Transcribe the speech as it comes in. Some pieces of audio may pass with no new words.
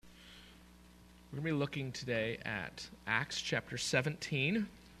We're going to be looking today at Acts chapter 17.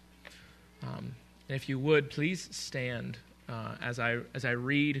 And if you would, please stand as I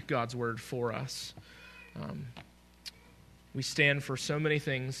read God's word for us. We stand for so many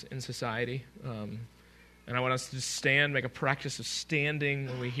things in society, and I want us to just stand, make a practice of standing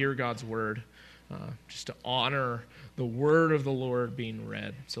when we hear God's word, just to honor the word of the Lord being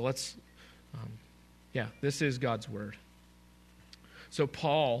read. So let's, this is God's word. So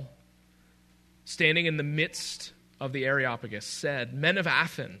Paul, standing in the midst of the Areopagus, said, "Men of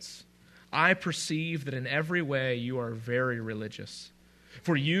Athens, I perceive that in every way you are very religious.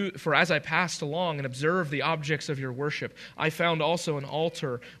 For as I passed along and observed the objects of your worship, I found also an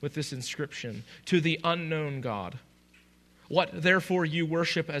altar with this inscription, 'To the unknown God.' What therefore you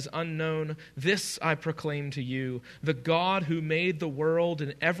worship as unknown, this I proclaim to you, the God who made the world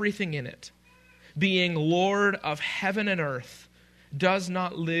and everything in it, being Lord of heaven and earth, does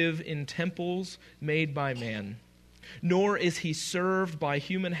not live in temples made by man, nor is he served by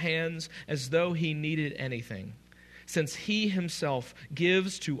human hands as though he needed anything, since he himself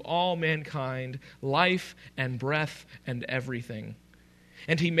gives to all mankind life and breath and everything.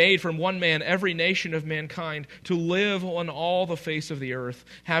 And he made from one man every nation of mankind to live on all the face of the earth,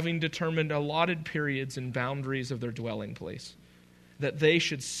 having determined allotted periods and boundaries of their dwelling place, that they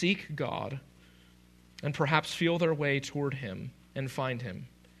should seek God and perhaps feel their way toward him and find him.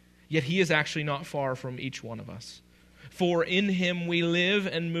 Yet he is actually not far from each one of us. For in him we live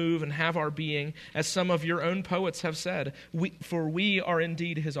and move and have our being, as some of your own poets have said, for we are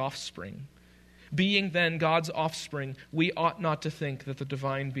indeed his offspring. Being then God's offspring, we ought not to think that the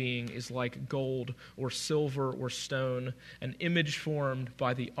divine being is like gold or silver or stone, an image formed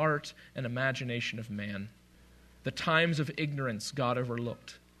by the art and imagination of man. The times of ignorance God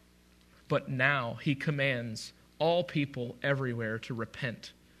overlooked. But now he commands all people everywhere to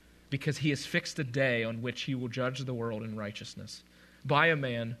repent, because he has fixed a day on which he will judge the world in righteousness by a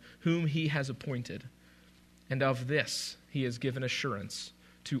man whom he has appointed. And of this he has given assurance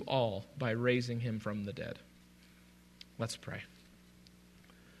to all by raising him from the dead." Let's pray.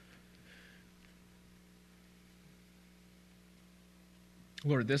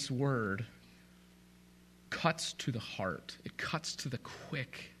 Lord, this word cuts to the heart. It cuts to the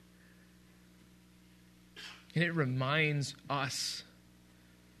quick. And it reminds us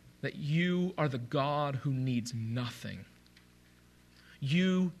that you are the God who needs nothing.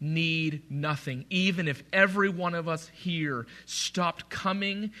 You need nothing. Even if every one of us here stopped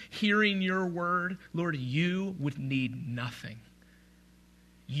coming, hearing your word, Lord, you would need nothing.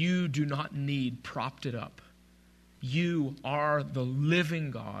 You do not need propped it up. You are the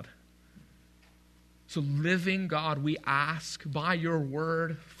living God. So living God, we ask by your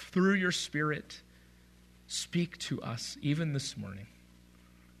word, through your Spirit, speak to us even this morning.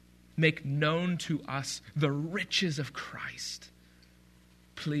 Make known to us the riches of Christ.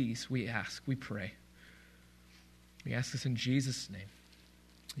 Please, we ask, we pray. We ask this in Jesus' name.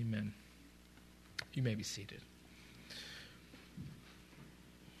 Amen. You may be seated.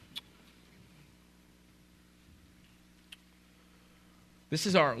 This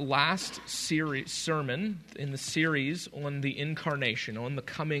is our last sermon in the series on the Incarnation, on the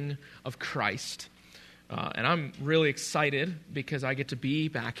coming of Christ. And I'm really excited because I get to be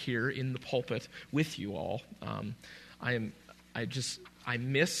back here in the pulpit with you all. I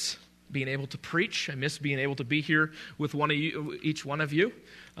miss being able to preach. I miss being able to be here with each one of you.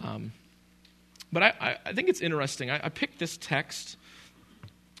 But I think it's interesting. I picked this text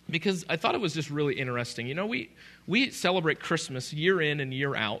because I thought it was just really interesting. You know, we celebrate Christmas year in and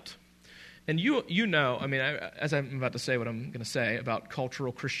year out. And you know, I mean, as I'm about to say what I'm going to say about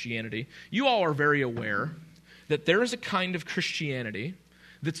cultural Christianity, you all are very aware that there is a kind of Christianity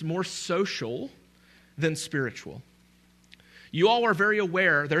that's more social than spiritual. You all are very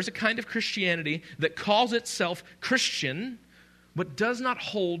aware there's a kind of Christianity that calls itself Christian, but does not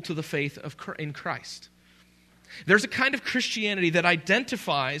hold to the faith in Christ. There's a kind of Christianity that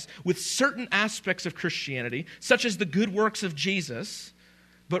identifies with certain aspects of Christianity, such as the good works of Jesus,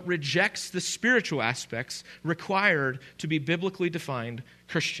 but rejects the spiritual aspects required to be biblically defined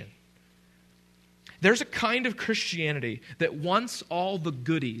Christian. There's a kind of Christianity that wants all the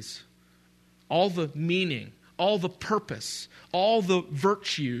goodies, all the meaning, all the purpose, all the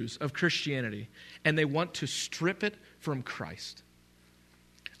virtues of Christianity, and they want to strip it from Christ.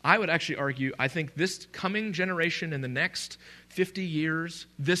 I would actually argue, I think this coming generation in the next 50 years,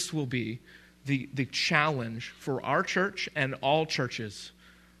 this will be the challenge for our church and all churches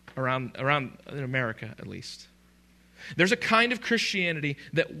around in America at least. There's a kind of Christianity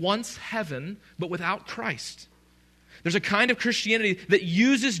that wants heaven but without Christ. There's a kind of Christianity that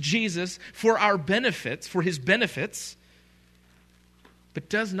uses Jesus for our benefits, for his benefits, but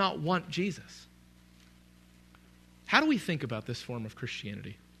does not want Jesus. How do we think about this form of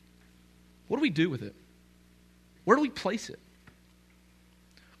Christianity? What do we do with it? Where do we place it?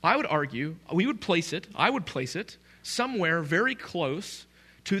 I would argue, I would place it somewhere very close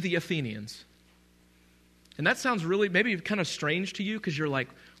to the Athenians. And that sounds really, maybe kind of strange to you because you're like,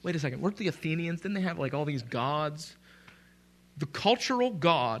 wait a second, weren't the Athenians, didn't they have like all these gods? The cultural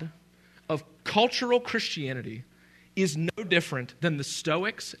God of cultural Christianity is no different than the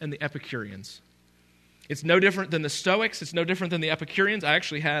Stoics and the Epicureans. It's no different than the Stoics. It's no different than the Epicureans. I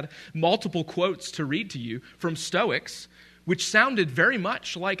actually had multiple quotes to read to you from Stoics, which sounded very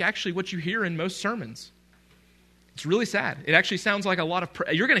much like actually what you hear in most sermons. It's really sad. It actually sounds like a lot of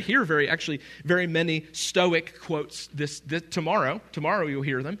you're going to hear very many Stoic quotes this tomorrow. Tomorrow you'll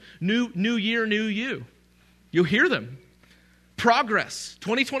hear them. New year, new you. You'll hear them. Progress.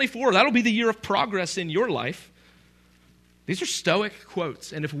 2024, that'll be the year of progress in your life. These are Stoic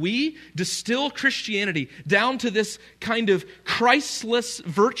quotes. And if we distill Christianity down to this kind of Christless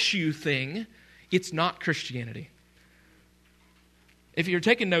virtue thing, it's not Christianity. If you're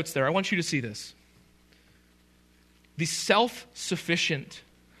taking notes there, I want you to see this. The self-sufficient,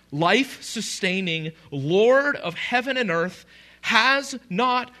 life-sustaining Lord of heaven and earth has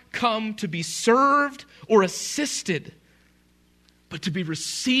not come to be served or assisted, but to be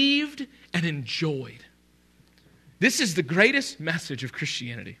received and enjoyed. This is the greatest message of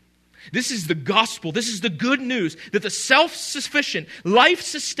Christianity. This is the gospel. This is the good news that the self-sufficient,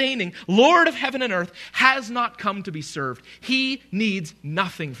 life-sustaining Lord of heaven and earth has not come to be served. He needs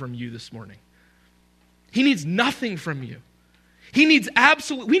nothing from you this morning. He needs nothing from you. We need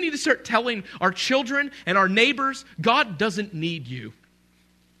to start telling our children and our neighbors, God doesn't need you.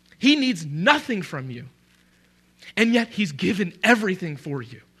 He needs nothing from you. And yet he's given everything for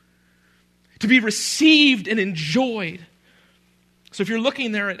you to be received and enjoyed. So if you're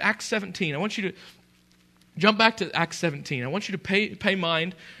looking there at Acts 17, I want you to jump back to Acts 17. I want you to pay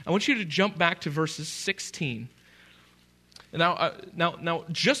mind. I want you to jump back to verses 16. Now,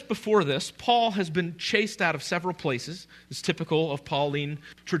 just before this, Paul has been chased out of several places. It's typical of Pauline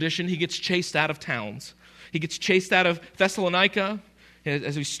tradition. He gets chased out of towns. He gets chased out of Thessalonica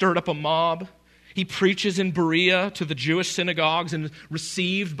as he stirred up a mob. He preaches in Berea to the Jewish synagogues and is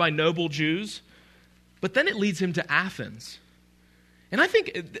received by noble Jews. But then it leads him to Athens. And I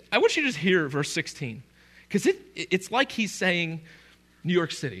want you to just hear verse 16. Because it's like he's saying New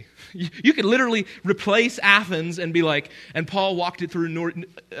York City. You could literally replace Athens and be like, and Paul walked it through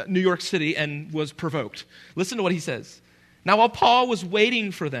New York City and was provoked. Listen to what he says. Now while Paul was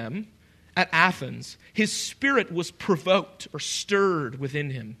waiting for them at Athens, his spirit was provoked or stirred within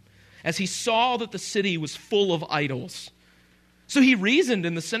him, as he saw that the city was full of idols. So he reasoned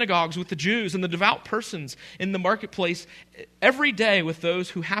in the synagogues with the Jews and the devout persons in the marketplace every day with those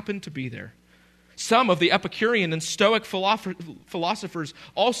who happened to be there. Some of the Epicurean and Stoic philosophers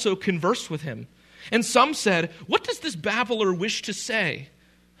also conversed with him. And some said, "What does this babbler wish to say?"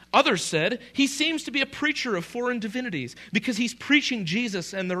 Others said, "He seems to be a preacher of foreign divinities because he's preaching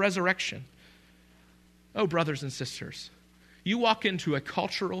Jesus and the resurrection." Oh, brothers and sisters, you walk into a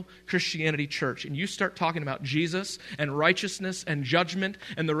cultural Christianity church and you start talking about Jesus and righteousness and judgment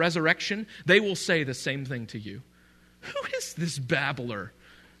and the resurrection, they will say the same thing to you. Who is this babbler?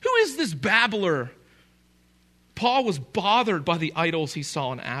 Who is this babbler? Paul was bothered by the idols he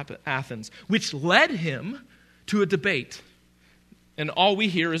saw in Athens, which led him to a debate. And all we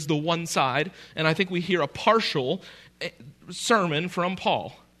hear is the one side, and I think we hear a partial sermon from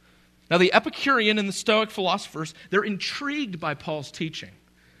Paul. Now, the Epicurean and the Stoic philosophers, they're intrigued by Paul's teaching.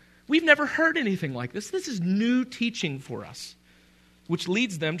 We've never heard anything like this. This is new teaching for us, which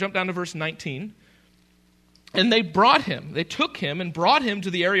leads them, jump down to verse 19, and they took him and brought him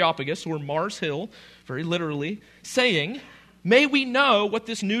to the Areopagus, or Mars Hill, very literally, saying, "May we know what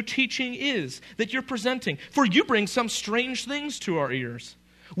this new teaching is that you're presenting, for you bring some strange things to our ears.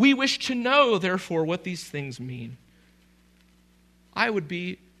 We wish to know, therefore, what these things mean."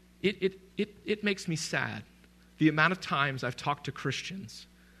 It makes me sad, the amount of times I've talked to Christians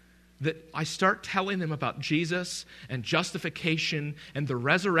that I start telling them about Jesus and justification and the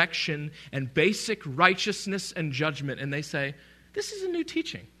resurrection and basic righteousness and judgment, and they say, "This is a new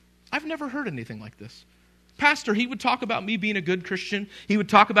teaching. I've never heard anything like this. Pastor, he would talk about me being a good Christian. He would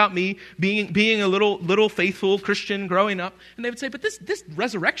talk about me being a little faithful Christian growing up." And they would say, "But this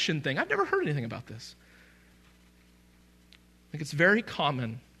resurrection thing, I've never heard anything about this." I think it's very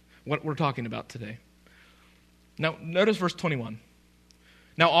common what we're talking about today. Now, notice verse 21.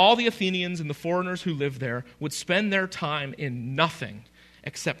 Now all the Athenians and the foreigners who lived there would spend their time in nothing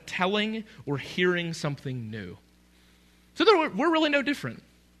except telling or hearing something new. So we're really no different.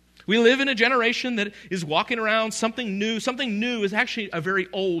 We live in a generation that is walking around something new. Something new is actually a very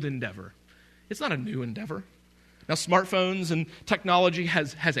old endeavor. It's not a new endeavor. Now smartphones and technology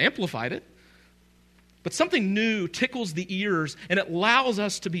has amplified it. But something new tickles the ears and it allows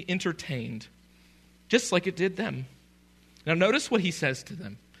us to be entertained, just like it did them. Now notice what he says to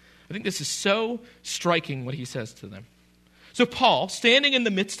them. I think this is so striking what he says to them. So Paul, standing in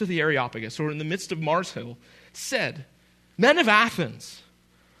the midst of the Areopagus, or in the midst of Mars Hill, said, "Men of Athens,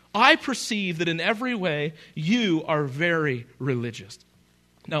 I perceive that in every way you are very religious."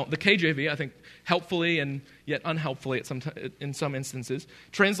 Now, the KJV, I think, helpfully and yet unhelpfully in some instances,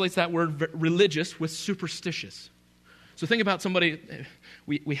 translates that word religious with superstitious. So think about somebody,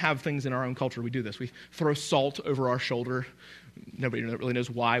 we have things in our own culture, we do this. We throw salt over our shoulder. Nobody really knows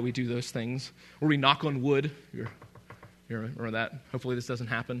why we do those things. Or we knock on wood. You remember that? Hopefully this doesn't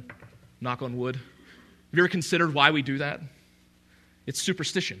happen. Knock on wood. Have you ever considered why we do that? It's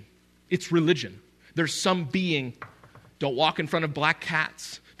superstition. It's religion. There's some being. Don't walk in front of black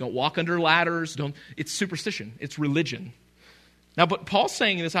cats. Don't walk under ladders. It's superstition. It's religion. Now, but Paul's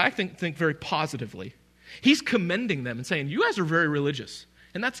saying this, I think very positively. He's commending them and saying, you guys are very religious,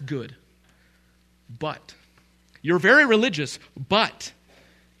 and that's good. But you're very religious, but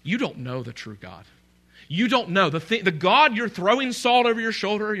you don't know the true God. You don't know. The God you're throwing salt over your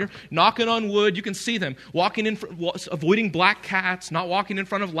shoulder, you're knocking on wood, you can see them walking in, avoiding black cats, not walking in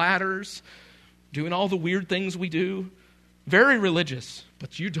front of ladders, doing all the weird things we do. Very religious,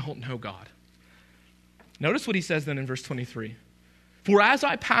 but you don't know God. Notice what he says then in verse 23. For as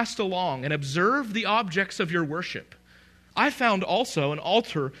I passed along and observed the objects of your worship, I found also an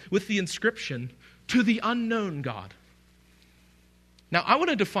altar with the inscription, to the unknown God. Now, I want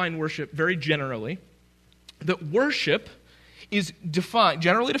to define worship very generally. That worship is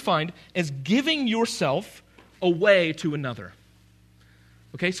generally defined as giving yourself away to another.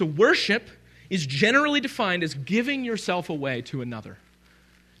 Okay, so worship is generally defined as giving yourself away to another.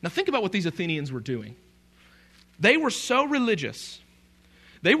 Now think about what these Athenians were doing. They were so religious.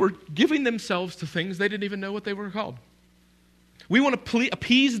 They were giving themselves to things they didn't even know what they were called. We want to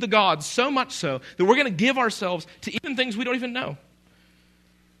appease the gods so much so that we're going to give ourselves to even things we don't even know.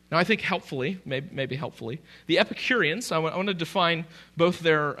 Now, I think helpfully, maybe helpfully, the Epicureans, I want to define both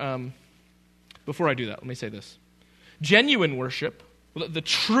their, before I do that, let me say this. Genuine worship, the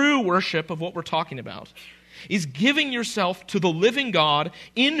true worship of what we're talking about, is giving yourself to the living God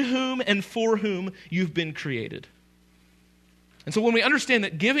in whom and for whom you've been created. And so when we understand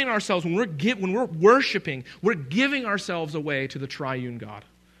that giving ourselves, when we're worshiping, we're giving ourselves away to the triune God.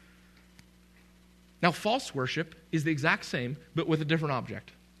 Now, false worship is the exact same, but with a different object.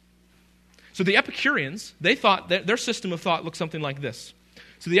 So the Epicureans, they thought, their system of thought looked something like this.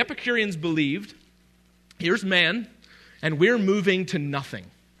 So the Epicureans believed, here's man, and we're moving to nothing.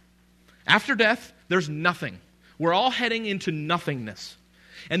 After death, there's nothing. We're all heading into nothingness.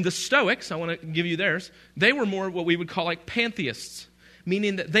 And the Stoics, I want to give you theirs, they were more what we would call like pantheists,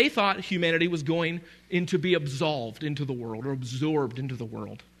 meaning that they thought humanity was going to be absolved into the world or absorbed into the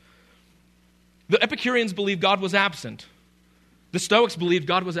world. The Epicureans believed God was absent. The Stoics believed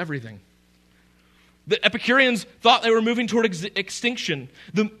God was everything. The Epicureans thought they were moving toward extinction.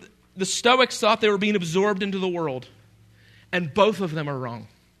 The Stoics thought they were being absorbed into the world. And both of them are wrong.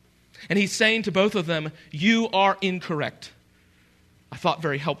 And he's saying to both of them, you are incorrect. I thought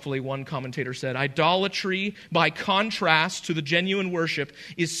very helpfully, one commentator said, idolatry, by contrast to the genuine worship,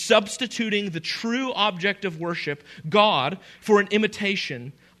 is substituting the true object of worship, God, for an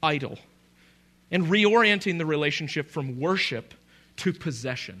imitation idol, and reorienting the relationship from worship to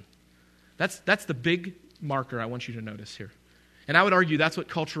possession. That's the big marker I want you to notice here. And I would argue that's what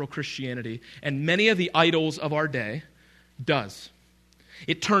cultural Christianity and many of the idols of our day does.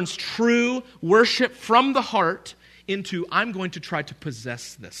 It turns true worship from the heart into, I'm going to try to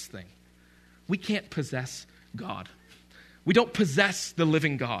possess this thing. We can't possess God. We don't possess the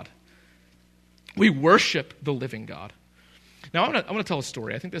living God. We worship the living God. Now, I want to tell a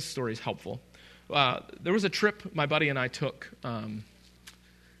story. I think this story is helpful. There was a trip my buddy and I took.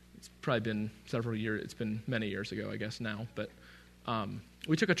 It's probably been several years. It's been many years ago, I guess, now. But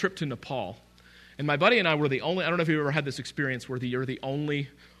we took a trip to Nepal. And my buddy and I were the only, I don't know if you've ever had this experience where you're the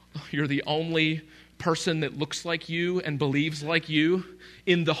only person that looks like you and believes like you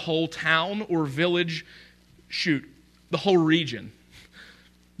in the whole town or village, the whole region.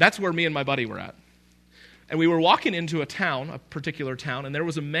 That's where me and my buddy were at. And we were walking into a particular town, and there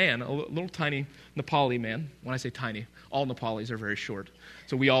was a man, a little tiny Nepali man. When I say tiny, all Nepalis are very short.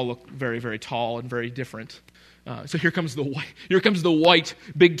 So we all look very, very tall and very different. So here comes the white,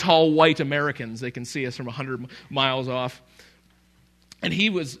 big, tall, white Americans. They can see us from 100 miles off. And he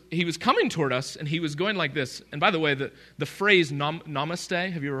was coming toward us, and he was going like this. And by the way, the phrase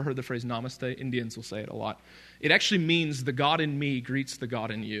namaste, have you ever heard the phrase namaste? Indians will say it a lot. It actually means the God in me greets the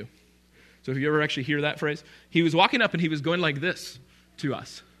God in you. So if you ever actually hear that phrase, he was walking up and he was going like this to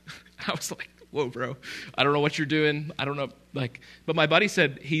us. I was like, whoa, bro, I don't know what you're doing. I don't know. But my buddy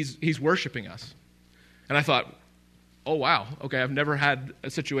said he's worshiping us. And I thought, oh, wow, okay, I've never had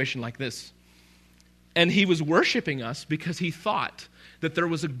a situation like this. And he was worshiping us because he thought that there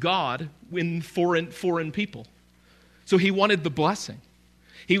was a God in foreign people. So he wanted the blessing.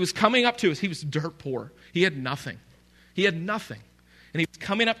 He was coming up to us. He was dirt poor. He had nothing. And he was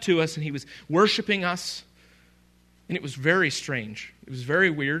coming up to us, and he was worshiping us. And it was very strange. It was very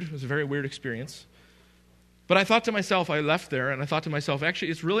weird. It was a very weird experience. But I thought to myself, I left there, and I thought to myself,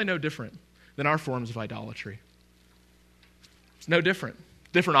 actually, it's really no different than our forms of idolatry. It's no different.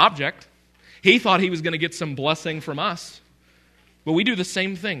 Different object. He thought he was going to get some blessing from us. But we do the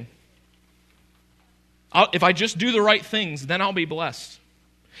same thing. If I just do the right things, then I'll be blessed.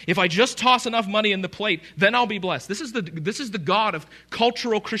 If I just toss enough money in the plate, then I'll be blessed. This is the God of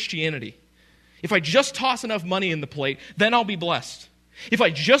cultural Christianity. If I just toss enough money in the plate, then I'll be blessed. If I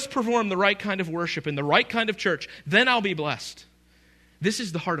just perform the right kind of worship in the right kind of church, then I'll be blessed. This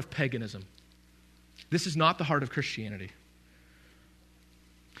is the heart of paganism. This is not the heart of Christianity.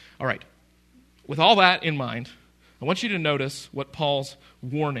 All right. With all that in mind, I want you to notice what Paul's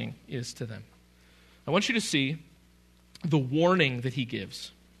warning is to them. I want you to see the warning that he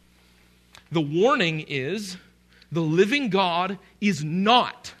gives. The warning is the living God is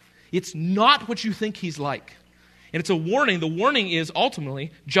not. It's not what you think he's like. And it's a warning. The warning is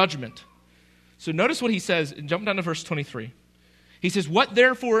ultimately judgment. So notice what he says. Jump down to verse 23. He says, "What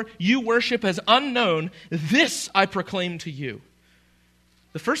therefore you worship as unknown, this I proclaim to you."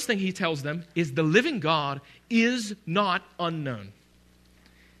 The first thing he tells them is the living God is not unknown.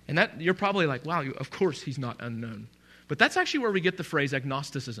 And that you're probably like, wow, of course he's not unknown. But that's actually where we get the phrase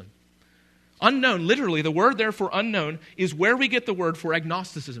agnosticism. Unknown, literally, the word there for unknown is where we get the word for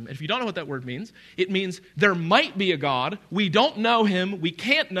agnosticism. And if you don't know what that word means, it means there might be a God, we don't know him, we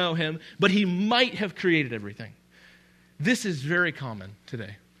can't know him, but he might have created everything. This is very common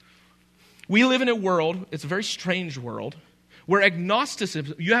today. We live in a world, it's a very strange world, where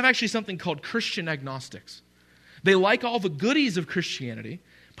agnosticism, you have actually something called Christian agnostics. They like all the goodies of Christianity,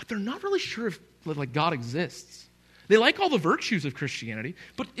 but they're not really sure if God exists. They like all the virtues of Christianity,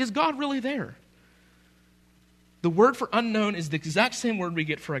 but is God really there? The word for unknown is the exact same word we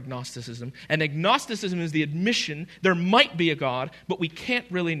get for agnosticism. And agnosticism is the admission there might be a God, but we can't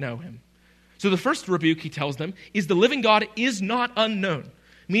really know him. So the first rebuke he tells them is the living God is not unknown,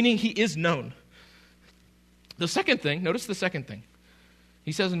 meaning he is known. The second thing, notice the second thing.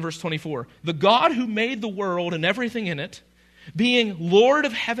 He says in verse 24, "The God who made the world and everything in it, being Lord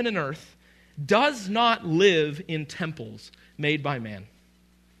of heaven and earth, does not live in temples made by man."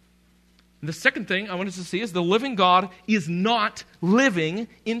 And the second thing I want us to see is the living God is not living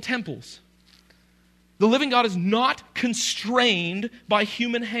in temples. The living God is not constrained by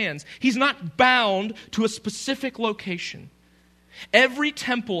human hands. He's not bound to a specific location. Every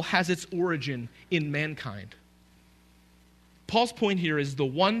temple has its origin in mankind. Paul's point here is the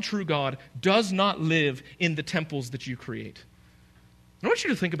one true God does not live in the temples that you create. I want you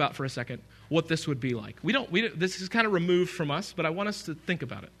to think about for a second what this would be like. This is kind of removed from us, but I want us to think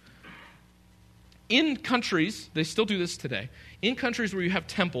about it. In countries, they still do this today, in countries where you have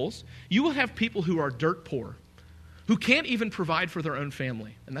temples, you will have people who are dirt poor, who can't even provide for their own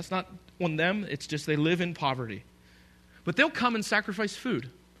family. And that's not on them, it's just they live in poverty. But they'll come and sacrifice food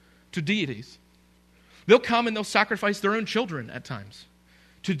to deities. They'll come and they'll sacrifice their own children at times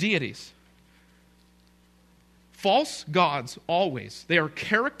to deities. False gods always, they are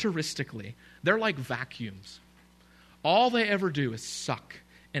characteristically, they're like vacuums. All they ever do is suck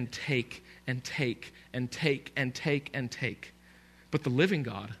and take and take and take and take and take. But the living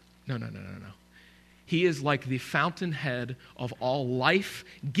God, no. He is like the fountainhead of all life,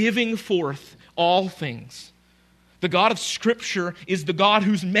 giving forth all things. The God of Scripture is the God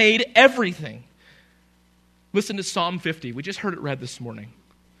who's made everything. Listen to Psalm 50. We just heard it read this morning.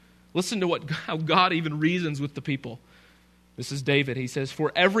 Listen to how God even reasons with the people. This is David. He says,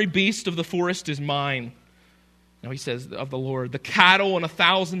 "For every beast of the forest is mine." Now he says of the Lord, "The cattle on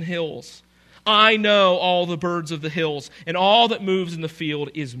 1,000 hills. I know all the birds of the hills, and all that moves in the field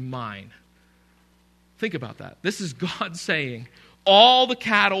is mine." Think about that. This is God saying, all the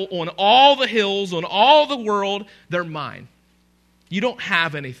cattle on all the hills, on all the world, they're mine. You don't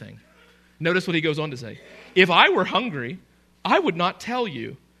have anything. Notice what he goes on to say. If I were hungry, I would not tell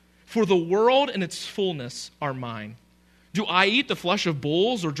you, for the world and its fullness are mine. Do I eat the flesh of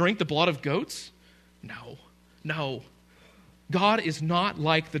bulls or drink the blood of goats? No. God is not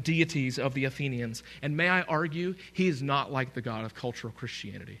like the deities of the Athenians. And may I argue, he is not like the God of cultural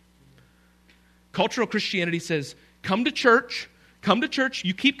Christianity. Cultural Christianity says, come to church,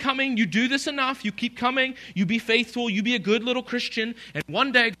 you keep coming, you do this enough, you keep coming, you be faithful, you be a good little Christian, and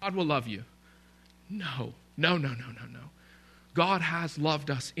one day God will love you. No. God has loved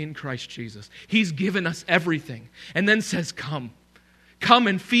us in Christ Jesus. He's given us everything. And then says, come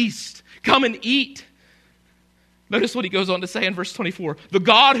and feast, come and eat. Notice what he goes on to say in verse 24. The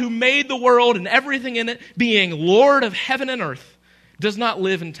God who made the world and everything in it, being Lord of heaven and earth, does not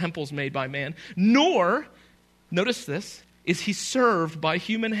live in temples made by man, nor, notice this, is he served by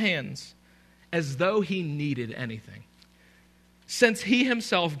human hands as though he needed anything, since he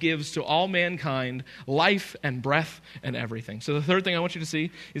himself gives to all mankind life and breath and everything. So the third thing I want you to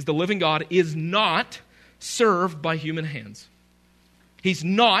see is the living God is not served by human hands. He's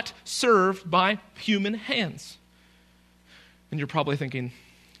not served by human hands. And you're probably thinking,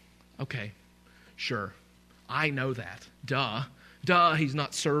 okay, sure, I know that. Duh, he's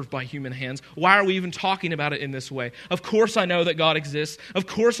not served by human hands. Why are we even talking about it in this way? Of course I know that God exists. Of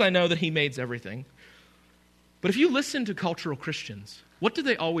course I know that he made everything. But if you listen to cultural Christians, what do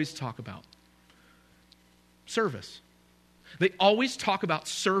they always talk about? Service. They always talk about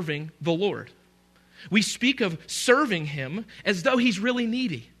serving the Lord. We speak of serving him as though he's really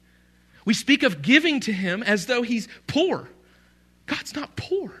needy. We speak of giving to him as though he's poor. God's not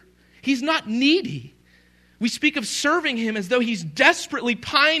poor. He's not needy. We speak of serving him as though he's desperately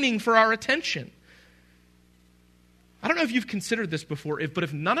pining for our attention. I don't know if you've considered this before, but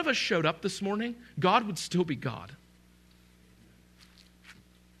if none of us showed up this morning, God would still be God.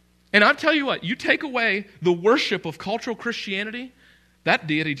 And I'll tell you what, you take away the worship of cultural Christianity, that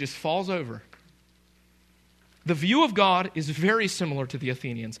deity just falls over. The view of God is very similar to the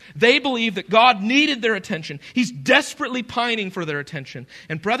Athenians. They believe that God needed their attention. He's desperately pining for their attention.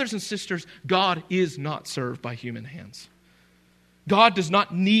 And brothers and sisters, God is not served by human hands. God does not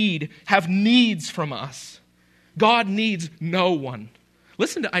have needs from us. God needs no one.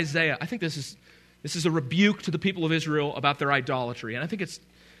 Listen to Isaiah. I think this is a rebuke to the people of Israel about their idolatry. And I think it's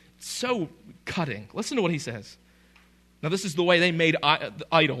so cutting. Listen to what he says. Now, this is the way they made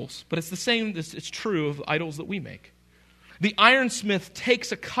idols, but it's the same, it's true of idols that we make. The ironsmith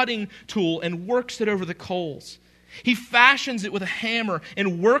takes a cutting tool and works it over the coals. He fashions it with a hammer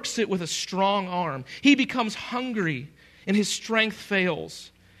and works it with a strong arm. He becomes hungry and his strength fails.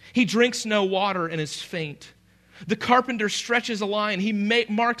 He drinks no water and is faint. The carpenter stretches a line. He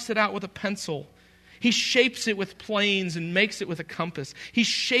marks it out with a pencil. He shapes it with planes and makes it with a compass. He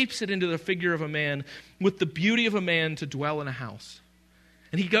shapes it into the figure of a man with the beauty of a man to dwell in a house.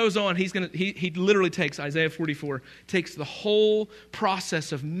 And he goes on, he literally takes, Isaiah 44, takes the whole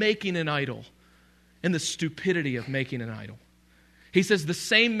process of making an idol and the stupidity of making an idol. He says the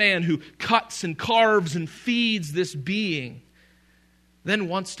same man who cuts and carves and feeds this being then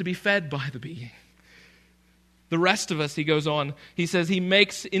wants to be fed by the being. The rest of us, he goes on, he says he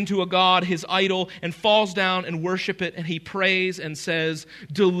makes into a god his idol and falls down and worship it, and he prays and says,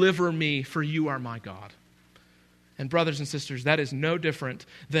 "Deliver me, for you are my God." And brothers and sisters, that is no different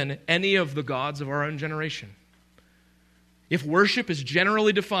than any of the gods of our own generation. If worship is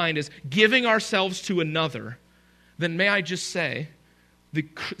generally defined as giving ourselves to another, then may I just say,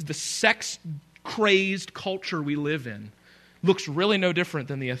 the sex-crazed culture we live in looks really no different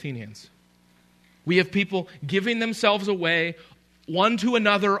than the Athenians. We have people giving themselves away one to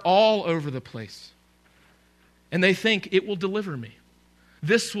another all over the place. And they think, it will deliver me.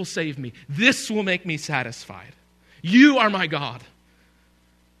 This will save me. This will make me satisfied. You are my God.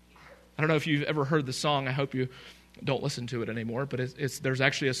 I don't know if you've ever heard the song. I hope you don't listen to it anymore. But there's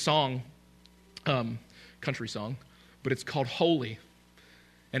actually a song, country song, but it's called Holy.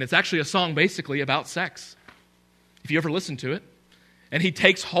 And it's actually a song basically about sex. If you ever listen to it. And he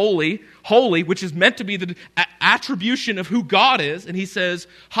takes holy, which is meant to be the attribution of who God is, and he says,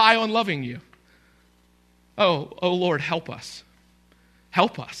 high on loving you. Oh Lord, help us.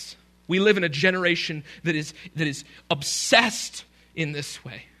 Help us. We live in a generation that is obsessed in this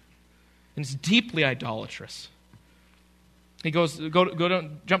way. And it's deeply idolatrous. He goes,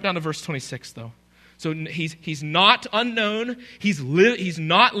 jump down to verse 26, though. So he's not unknown. He's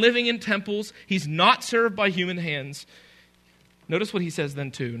not living in temples. He's not served by human hands. Notice what he says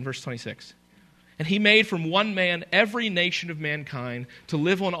then too in verse 26. And he made from one man every nation of mankind to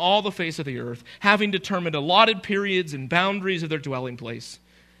live on all the face of the earth, having determined allotted periods and boundaries of their dwelling place,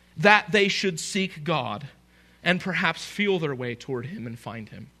 that they should seek God and perhaps feel their way toward him and find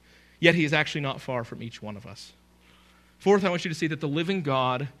him. Yet he is actually not far from each one of us. Fourth, I want you to see that the living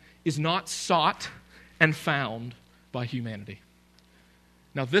God is not sought and found by humanity.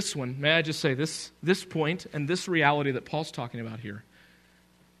 Now this one, may I just say, this point and this reality that Paul's talking about here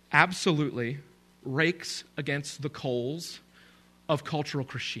absolutely rakes against the coals of cultural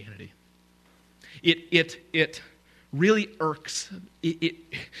Christianity. It really irks, it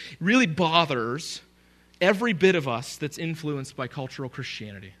really bothers every bit of us that's influenced by cultural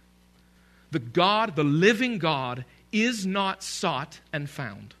Christianity. The living God, is not sought and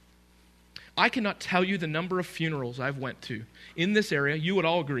found. I cannot tell you the number of funerals I've went to in this area. You would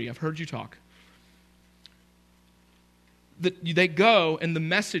all agree. I've heard you talk. That they go and the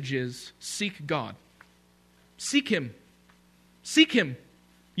message is, seek God. Seek him. Seek him.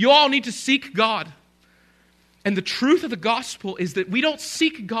 You all need to seek God. And the truth of the gospel is that we don't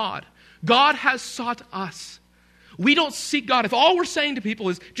seek God. God has sought us. We don't seek God. If all we're saying to people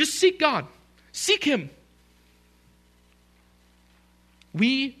is, just seek God. Seek him.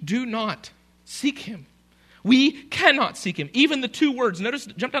 We do not seek him. We cannot seek him. Even the two words, notice,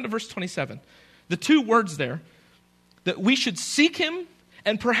 jump down to verse 27. The two words there, that we should seek him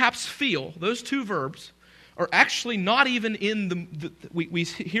and perhaps feel, those two verbs are actually not even in we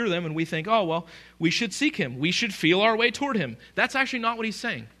hear them and we think, oh, well, we should seek him. We should feel our way toward him. That's actually not what he's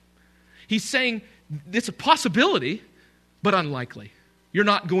saying. He's saying it's a possibility, but unlikely. You're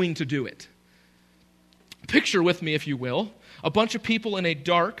not going to do it. Picture with me, if you will, a bunch of people in a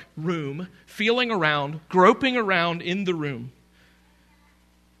dark room, feeling around, groping around in the room.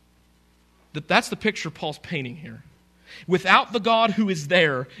 That's the picture Paul's painting here. Without the God who is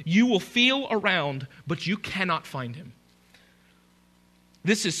there, you will feel around, but you cannot find him.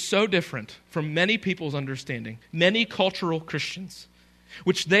 This is so different from many people's understanding, many cultural Christians,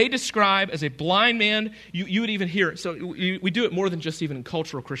 which they describe as a blind man. You would even hear it. So we do it more than just even in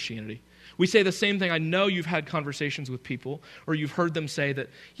cultural Christianity. We say the same thing. I know you've had conversations with people, or you've heard them say that,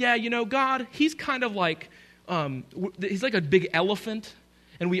 yeah, God, he's kind of like, he's like a big elephant,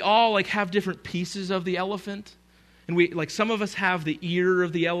 and we all like have different pieces of the elephant. And we, like, some of us have the ear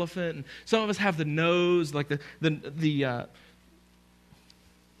of the elephant, and some of us have the nose, like the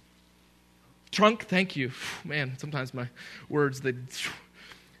trunk. Thank you. Man, sometimes my words,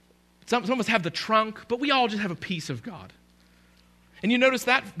 some of us have the trunk, but we all just have a piece of God. And you notice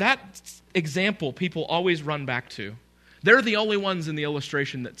that example people always run back to. They're the only ones in the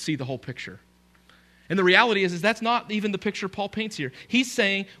illustration that see the whole picture. And the reality is that's not even the picture Paul paints here. He's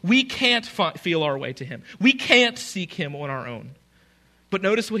saying we can't feel our way to him. We can't seek him on our own. But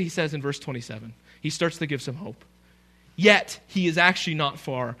notice what he says in verse 27. He starts to give some hope. Yet he is actually not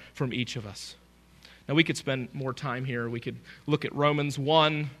far from each of us. Now we could spend more time here. We could look at Romans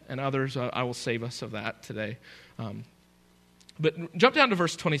 1 and others. I will save us of that today. But jump down to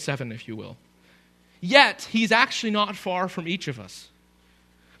verse 27, if you will. Yet he's actually not far from each of us.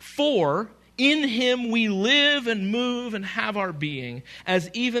 For in him we live and move and have our being, as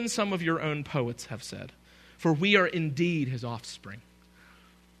even some of your own poets have said. For we are indeed his offspring.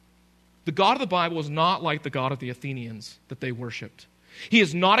 The God of the Bible is not like the God of the Athenians that they worshipped. He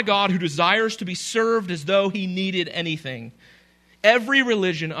is not a God who desires to be served as though he needed anything. Every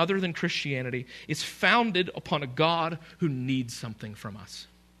religion other than Christianity is founded upon a God who needs something from us.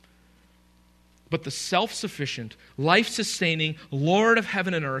 But the self-sufficient, life-sustaining Lord of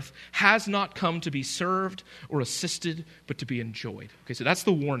heaven and earth has not come to be served or assisted, but to be enjoyed. Okay, so that's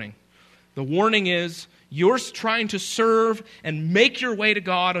the warning. The warning is you're trying to serve and make your way to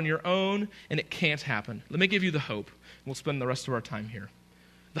God on your own, and it can't happen. Let me give you the hope. We'll spend the rest of our time here.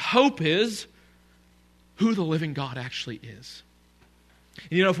 The hope is who the living God actually is.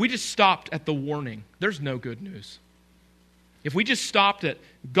 And if we just stopped at the warning, there's no good news. If we just stopped at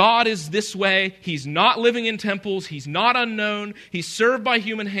God is this way, he's not living in temples, he's not unknown, he's served by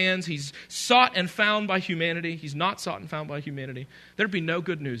human hands, he's sought and found by humanity, he's not sought and found by humanity, there'd be no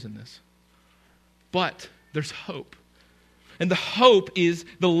good news in this. But there's hope. And the hope is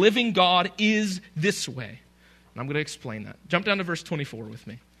the living God is this way. And I'm going to explain that. Jump down to verse 24 with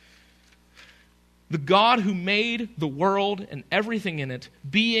me. The God who made the world and everything in it,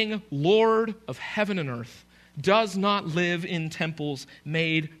 being Lord of heaven and earth, does not live in temples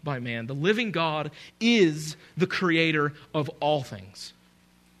made by man. The living God is the creator of all things.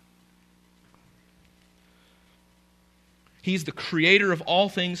 He's the creator of all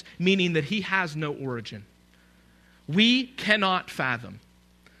things, meaning that he has no origin. We cannot fathom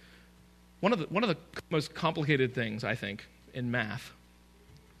One of the most complicated things, I think, in math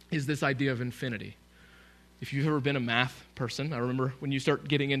is this idea of infinity. If you've ever been a math person, I remember when you start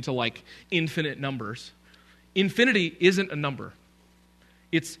getting into like infinite numbers, infinity isn't a number.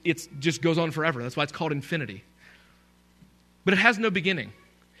 It's just goes on forever. That's why it's called infinity. But it has no beginning.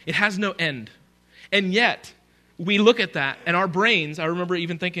 It has no end. And yet, we look at that, and our brains, I remember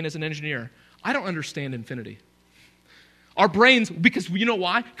even thinking as an engineer, I don't understand infinity. Our brains, because you know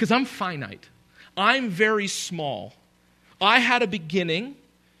why? Because I'm finite. I'm very small. I had a beginning,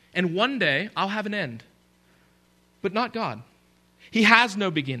 and one day I'll have an end. But not God. He has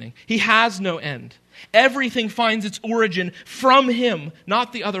no beginning. He has no end. Everything finds its origin from Him,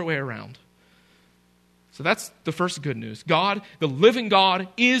 not the other way around. So that's the first good news. God, the living God,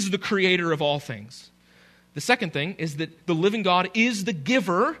 is the creator of all things. The second thing is that the living God is the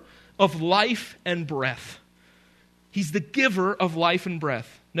giver of life and breath. He's the giver of life and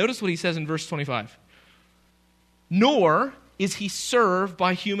breath. Notice what he says in verse 25. Nor is He served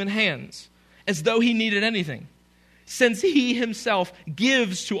by human hands, as though He needed anything, since He Himself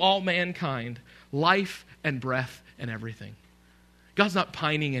gives to all mankind life and breath and everything. God's not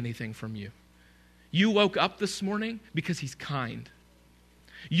pining anything from you. You woke up this morning because He's kind.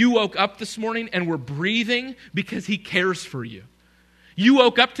 You woke up this morning and were breathing because He cares for you. You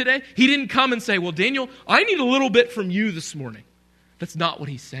woke up today, He didn't come and say, well, Daniel, I need a little bit from you this morning. That's not what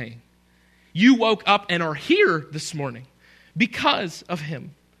He's saying. You woke up and are here this morning because of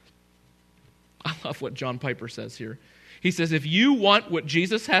Him. I love what John Piper says here. He says, if you want what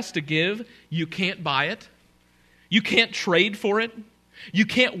Jesus has to give, you can't buy it. You can't trade for it. You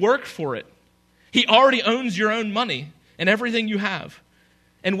can't work for it. He already owns your own money and everything you have.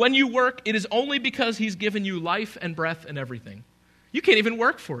 And when you work, it is only because He's given you life and breath and everything. You can't even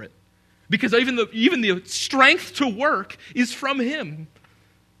work for it. Because even the strength to work is from Him.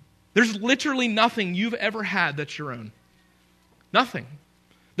 There's literally nothing you've ever had that's your own. Nothing.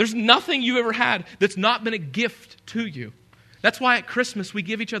 There's nothing you've ever had that's not been a gift to you. That's why at Christmas we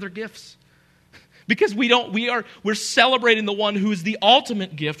give each other gifts. Because we're celebrating the one who is the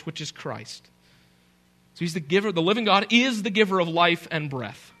ultimate gift, which is Christ. So He's the giver. The living God is the giver of life and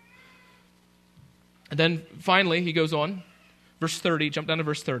breath. And then finally, he goes on. Verse 30, jump down to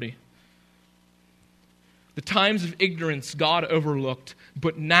verse 30. The times of ignorance God overlooked,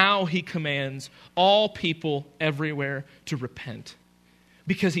 but now He commands all people everywhere to repent.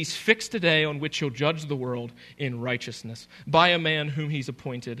 Because He's fixed a day on which He'll judge the world in righteousness by a man whom He's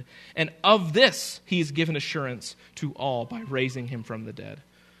appointed. And of this He's given assurance to all by raising Him from the dead.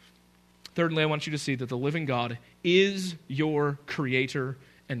 Thirdly, I want you to see that the living God is your creator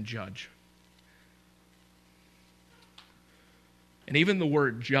and judge. And even the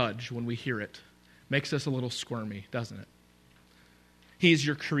word judge, when we hear it, makes us a little squirmy, doesn't it? He is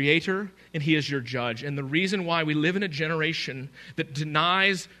your creator and He is your judge. And the reason why we live in a generation that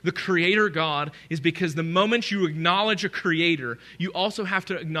denies the creator God is because the moment you acknowledge a creator, you also have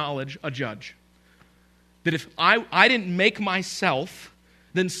to acknowledge a judge. That if I didn't make myself,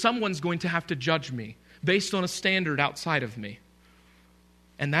 then someone's going to have to judge me based on a standard outside of me.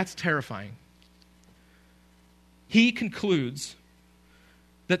 And that's terrifying. He concludes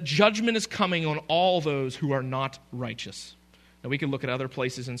that judgment is coming on all those who are not righteous. Now we can look at other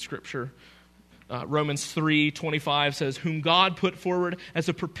places in Scripture. Romans 3:25 says, whom God put forward as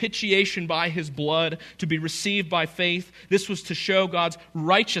a propitiation by His blood to be received by faith. This was to show God's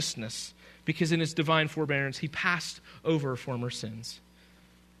righteousness, because in His divine forbearance He passed over former sins.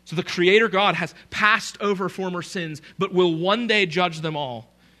 So the Creator God has passed over former sins, but will one day judge them all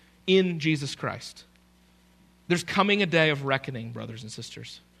in Jesus Christ. There's coming a day of reckoning, brothers and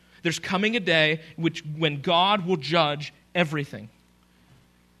sisters. There's coming a day when God will judge everything.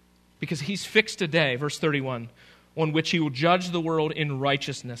 Because He's fixed a day, verse 31, on which He will judge the world in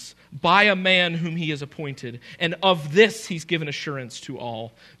righteousness by a man whom He has appointed. And of this He's given assurance to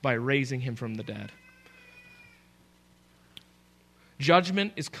all by raising Him from the dead.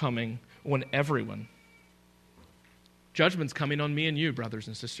 Judgment is coming on everyone. Judgment's coming on me and you, brothers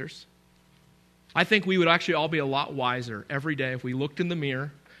and sisters. I think we would actually all be a lot wiser every day if we looked in the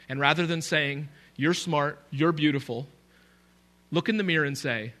mirror and rather than saying, you're smart, you're beautiful, look in the mirror and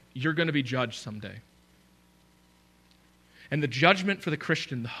say, you're going to be judged someday. And the judgment for the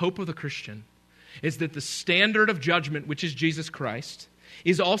Christian, the hope of the Christian, is that the standard of judgment, which is Jesus Christ,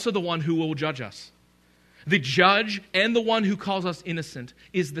 is also the one who will judge us. The judge and the one who calls us innocent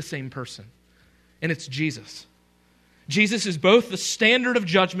is the same person. And it's Jesus. Jesus is both the standard of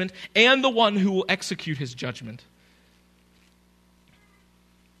judgment and the one who will execute His judgment.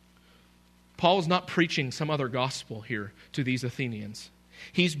 Paul is not preaching some other gospel here to these Athenians.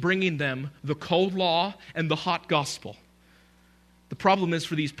 He's bringing them the cold law and the hot gospel. The problem is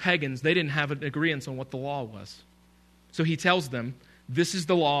for these pagans, they didn't have an agreement on what the law was. So he tells them, this is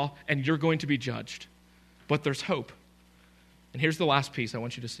the law and you're going to be judged. But there's hope. And here's the last piece I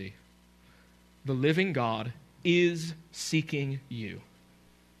want you to see. The living God is seeking you.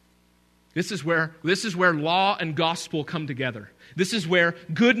 This is where law and gospel come together. This is where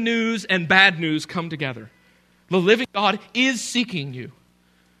good news and bad news come together. The living God is seeking you.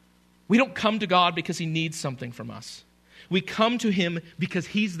 We don't come to God because he needs something from us. We come to him because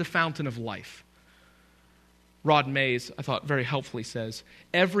he's the fountain of life. Rod Mays, I thought very helpfully says,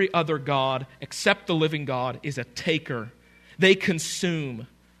 every other God except the living God is a taker. They consume.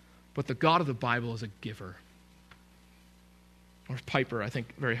 But the God of the Bible is a giver. Or Piper, I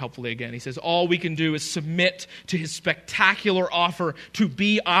think, very helpfully again. He says, all we can do is submit to his spectacular offer to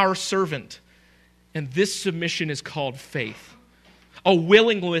be our servant. And this submission is called faith. A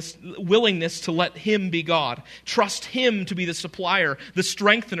willingness to let him be God. Trust him to be the supplier, the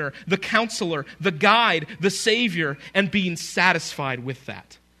strengthener, the counselor, the guide, the savior, and being satisfied with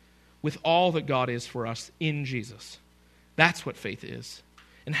that. With all that God is for us in Jesus. That's what faith is.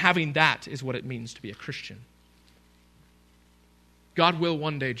 And having that is what it means to be a Christian. God will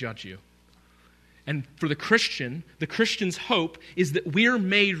one day judge you. And for the Christian's hope is that we're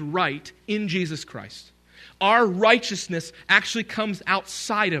made right in Jesus Christ. Our righteousness actually comes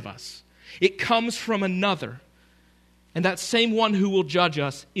outside of us. It comes from another. And that same one who will judge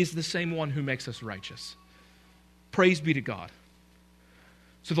us is the same one who makes us righteous. Praise be to God.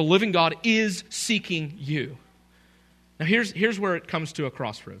 So the living God is seeking you. Now here's where it comes to a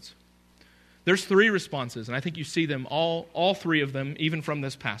crossroads. There's three responses, and I think you see them, all three of them, even from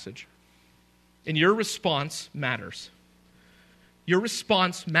this passage. And your response matters. Your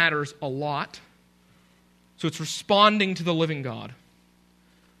response matters a lot. So it's responding to the living God.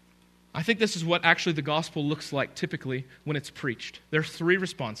 I think this is what actually the gospel looks like typically when it's preached. There are three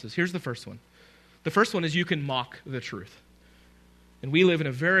responses. Here's the first one. The first one is you can mock the truth. And we live in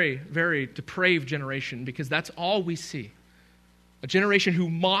a very, very depraved generation because that's all we see. A generation who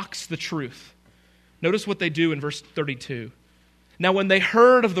mocks the truth. Notice what they do in verse 32. Now when they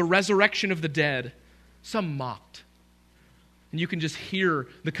heard of the resurrection of the dead, some mocked. And you can just hear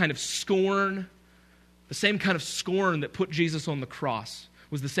the kind of scorn, the same kind of scorn that put Jesus on the cross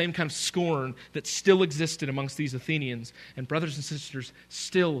was the same kind of scorn that still existed amongst these Athenians, and brothers and sisters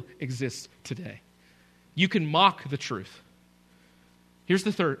still exists today. You can mock the truth. Here's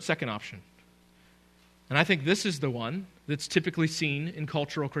the second option. And I think this is the one that's typically seen in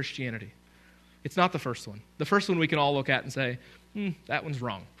cultural Christianity. It's not the first one. The first one we can all look at and say, that one's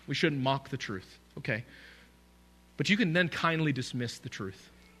wrong. We shouldn't mock the truth. Okay. But you can then kindly dismiss the truth.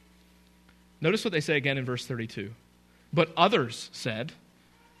 Notice what they say again in verse 32. But others said,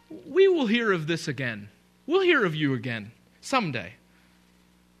 we will hear of this again. We'll hear of you again someday.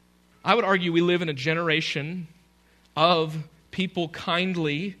 I would argue we live in a generation of people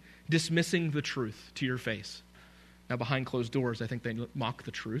kindly dismissing the truth to your face. Now, behind closed doors, I think they mock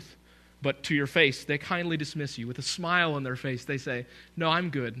the truth. But to your face, they kindly dismiss you. With a smile on their face, they say, no, I'm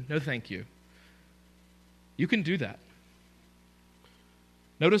good. No, thank you. You can do that.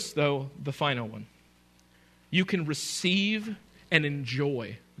 Notice, though, the final one. You can receive and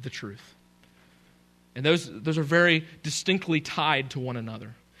enjoy the truth. And those are very distinctly tied to one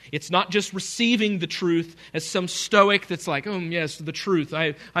another. It's not just receiving the truth as some stoic that's like, oh, yes, the truth.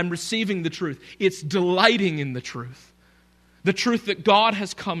 I'm receiving the truth. It's delighting in the truth. The truth that God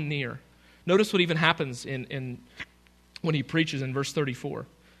has come near. Notice what even happens in when he preaches in verse 34.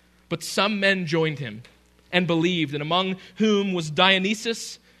 But some men joined him and believed, and among whom was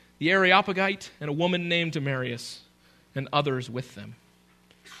Dionysius, the Areopagite, and a woman named Damaris, and others with them.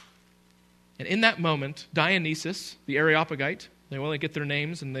 And in that moment, Dionysius, the Areopagite, they only get their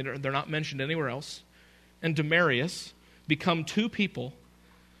names and they're not mentioned anywhere else, and Damaris become two people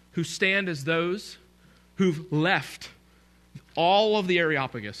who stand as those who've left all of the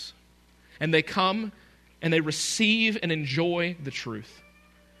Areopagus. And they come and they receive and enjoy the truth.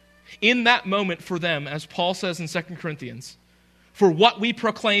 In that moment for them, as Paul says in 2 Corinthians, for what we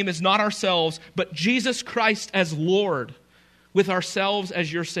proclaim is not ourselves, but Jesus Christ as Lord, with ourselves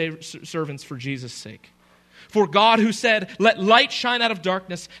as your servants for Jesus' sake. For God who said, let light shine out of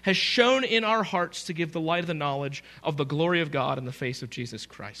darkness, has shone in our hearts to give the light of the knowledge of the glory of God in the face of Jesus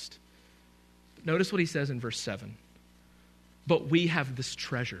Christ. Notice what he says in verse 7. But we have this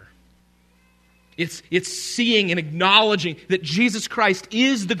treasure. It's seeing and acknowledging that Jesus Christ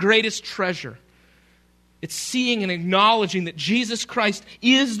is the greatest treasure. It's seeing and acknowledging that Jesus Christ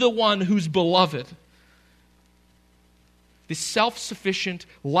is the one who's beloved. the self-sufficient,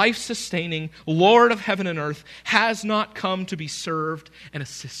 life-sustaining Lord of heaven and earth, has not come to be served and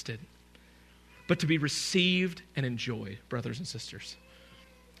assisted, but to be received and enjoyed, brothers and sisters.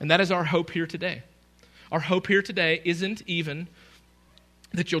 And that is our hope here today. Our hope here today isn't even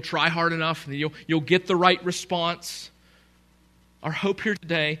that you'll try hard enough and that you'll get the right response. Our hope here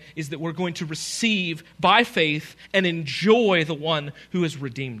today is that we're going to receive by faith and enjoy the one who has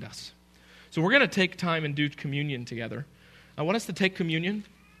redeemed us. So we're going to take time and do communion together. I want us to take communion,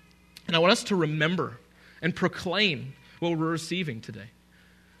 and I want us to remember and proclaim what we're receiving today.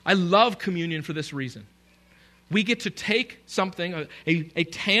 I love communion for this reason. We get to take something, a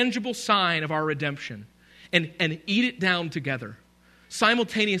tangible sign of our redemption, and eat it down together,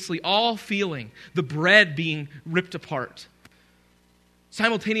 simultaneously all feeling the bread being ripped apart,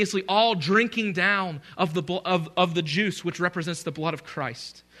 simultaneously all drinking down of the juice which represents the blood of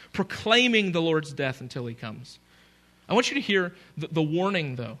Christ, proclaiming the Lord's death until he comes. I want you to hear the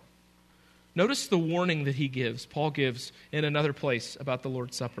warning, though. Notice the warning that Paul gives in another place about the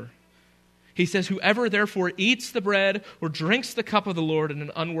Lord's Supper. He says, "Whoever therefore eats the bread or drinks the cup of the Lord in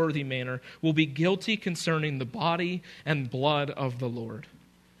an unworthy manner will be guilty concerning the body and blood of the Lord.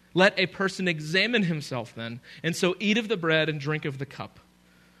 Let a person examine himself then, and so eat of the bread and drink of the cup.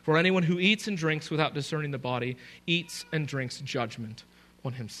 For anyone who eats and drinks without discerning the body eats and drinks judgment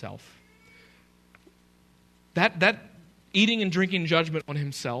on himself." That eating and drinking judgment on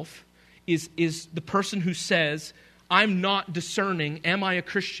himself is the person who says, "I'm not discerning. Am I a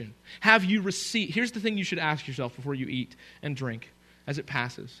Christian? Have you received?" Here's the thing you should ask yourself before you eat and drink as it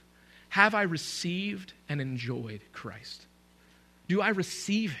passes. Have I received and enjoyed Christ? Do I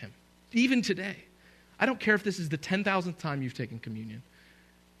receive him? Even today. I don't care if this is the 10,000th time you've taken communion.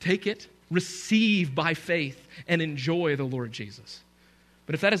 Take it, receive by faith, and enjoy the Lord Jesus.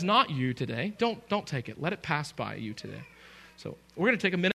 But if that is not you today, don't take it. Let it pass by you today. So we're going to take a minute.